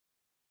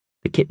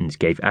The kittens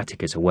gave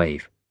Atticus a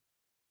wave.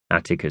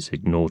 Atticus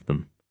ignored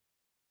them.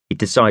 He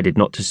decided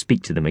not to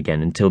speak to them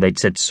again until they'd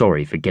said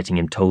sorry for getting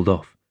him told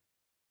off.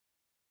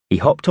 He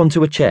hopped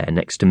onto a chair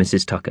next to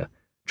Mrs. Tucker,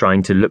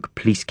 trying to look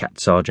police cat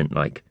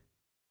sergeant-like.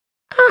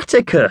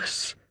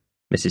 "Atticus!"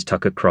 Mrs.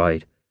 Tucker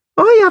cried.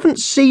 "I haven't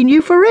seen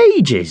you for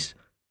ages."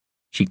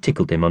 She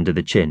tickled him under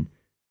the chin.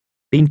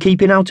 "Been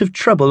keeping out of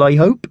trouble, I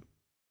hope?"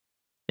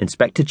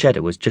 Inspector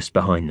Cheddar was just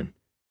behind them.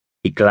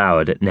 He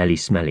glowered at Nellie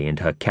Smelly and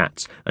her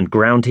cats and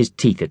ground his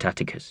teeth at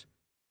Atticus.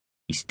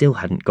 He still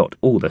hadn't got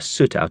all the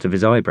soot out of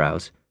his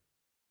eyebrows.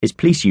 His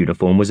police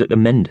uniform was at the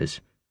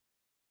mender's.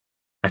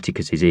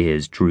 Atticus's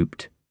ears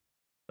drooped.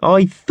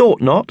 "I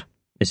thought not,"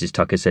 Mrs.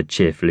 Tucker said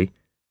cheerfully.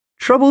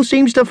 "Trouble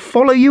seems to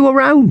follow you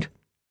around."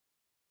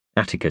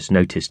 Atticus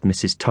noticed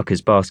Mrs.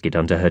 Tucker's basket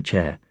under her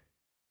chair.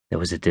 There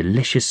was a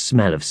delicious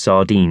smell of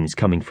sardines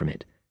coming from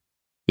it.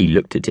 He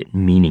looked at it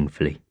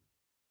meaningfully.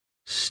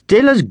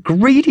 "Still as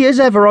greedy as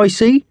ever, I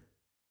see."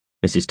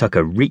 Mrs.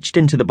 Tucker reached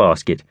into the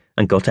basket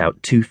and got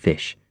out 2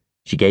 fish.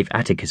 She gave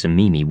Atticus and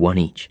Mimi 1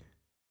 each.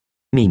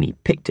 Mimi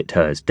picked at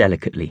hers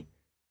delicately.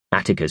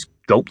 Atticus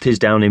gulped his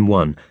down in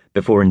 1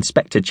 before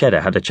Inspector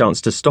Cheddar had a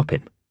chance to stop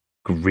him.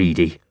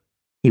 Greedy.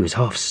 He was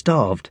half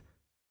starved.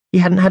 He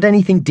hadn't had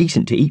anything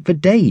decent to eat for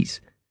days.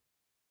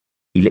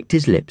 He licked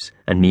his lips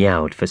and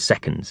meowed for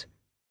seconds.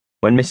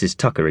 When Mrs.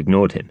 Tucker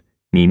ignored him,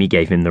 Mimi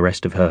gave him the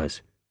rest of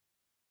hers.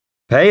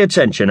 "Pay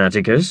attention,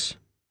 Atticus,"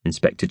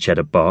 Inspector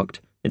Cheddar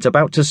barked. "It's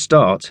about to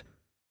start."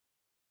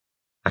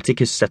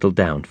 Atticus settled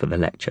down for the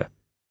lecture.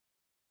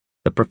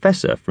 The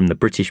professor from the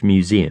British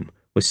Museum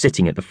was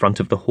sitting at the front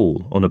of the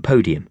hall on a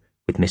podium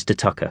with Mr.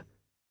 Tucker.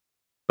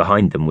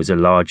 Behind them was a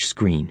large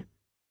screen.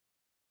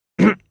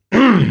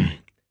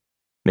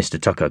 Mr.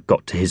 Tucker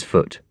got to his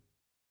foot.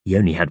 He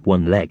only had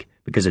 1 leg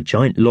because a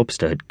giant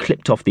lobster had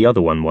clipped off the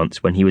other one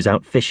once when he was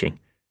out fishing.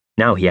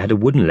 Now he had a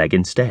wooden leg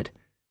instead.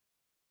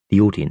 The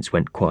audience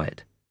went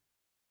quiet.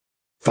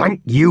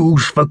 "Thank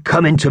yous for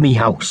coming to me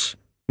house,"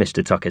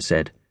 Mr. Tucker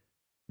said.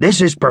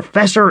 "This is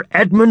Professor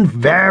Edmund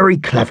Very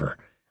Clever,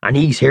 and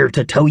he's here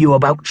to tell you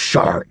about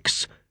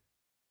sharks."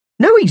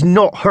 "No, he's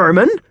not,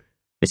 Herman."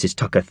 Mrs.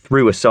 Tucker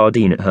threw a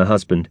sardine at her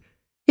husband.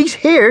 "He's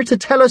here to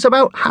tell us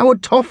about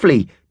Howard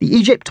Toffley, the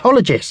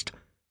Egyptologist.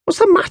 What's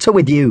the matter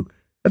with you?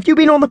 Have you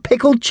been on the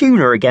pickled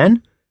tuna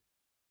again?"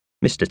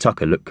 Mr.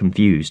 Tucker looked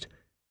confused.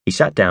 He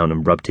sat down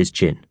and rubbed his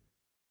chin.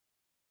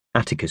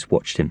 Atticus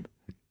watched him,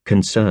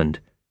 concerned.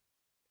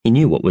 He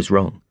knew what was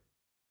wrong.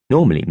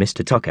 Normally,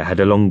 Mr. Tucker had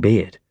a long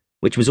beard,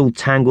 which was all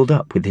tangled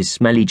up with his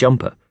smelly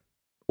jumper,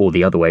 or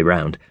the other way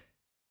round.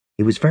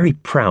 He was very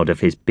proud of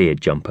his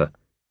beard jumper.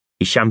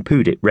 He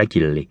shampooed it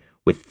regularly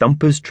with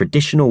Thumper's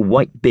traditional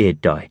white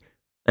beard dye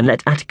and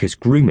let Atticus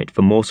groom it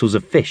for morsels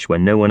of fish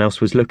when no one else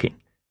was looking.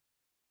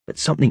 But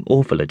something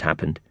awful had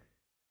happened.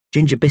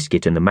 Ginger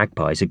Biscuit and the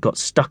magpies had got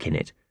stuck in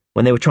it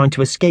when they were trying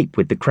to escape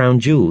with the crown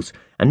jewels,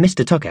 and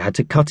Mr. Tucker had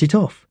to cut it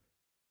off.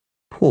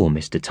 Poor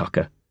Mr.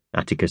 Tucker,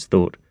 Atticus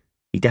thought.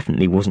 He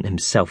definitely wasn't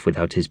himself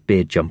without his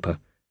beard jumper.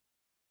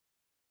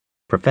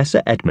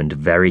 Professor Edmund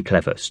Very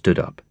Clever stood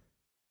up.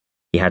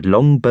 He had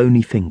long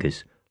bony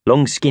fingers,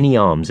 long skinny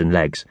arms and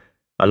legs,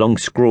 a long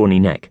scrawny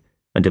neck,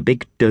 and a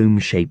big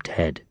dome-shaped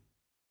head.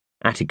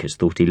 Atticus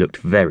thought he looked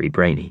very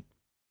brainy.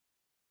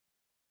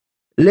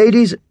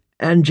 "Ladies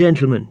and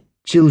gentlemen,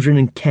 children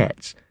and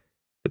cats,"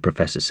 the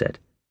professor said,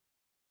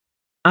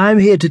 "I'm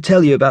here to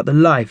tell you about the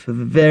life of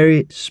a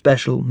very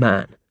special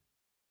man."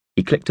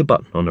 He clicked a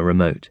button on a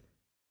remote.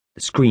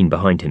 The screen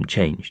behind him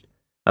changed.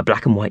 A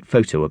black and white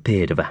photo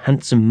appeared of a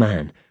handsome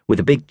man with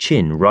a big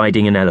chin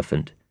riding an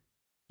elephant.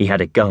 He had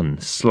a gun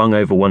slung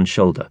over one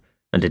shoulder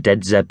and a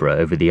dead zebra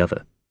over the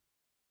other.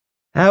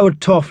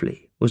 "Howard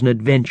Toffley was an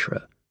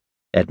adventurer,"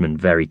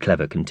 Edmund Very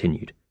Clever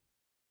continued.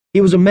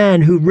 "He was a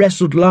man who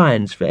wrestled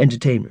lions for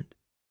entertainment.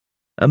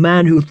 A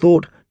man who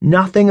thought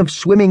nothing of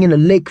swimming in a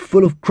lake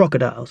full of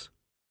crocodiles.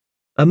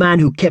 A man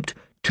who kept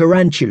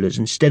tarantulas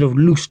instead of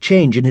loose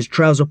change in his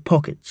trouser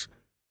pockets.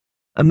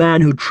 A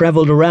man who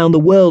travelled around the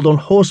world on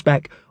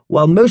horseback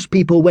while most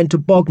people went to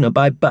Bognor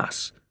by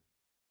bus."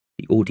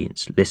 The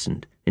audience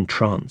listened,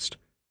 entranced.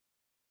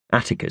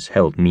 Atticus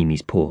held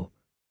Mimi's paw.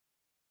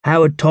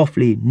 "Howard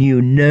Toffley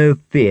knew no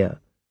fear,"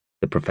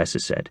 the professor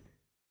said.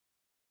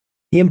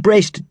 "He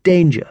embraced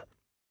danger.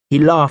 He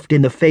laughed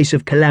in the face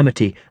of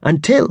calamity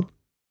until—"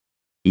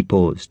 He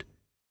paused.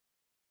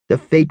 "The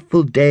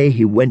fateful day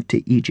he went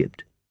to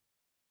Egypt.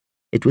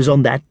 It was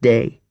on that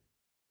day,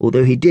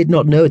 although he did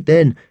not know it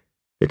then,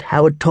 that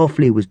Howard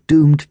Toffley was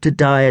doomed to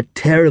die a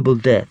terrible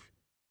death.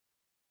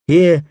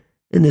 Here,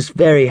 in this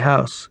very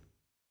house,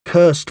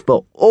 cursed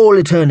for all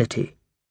eternity."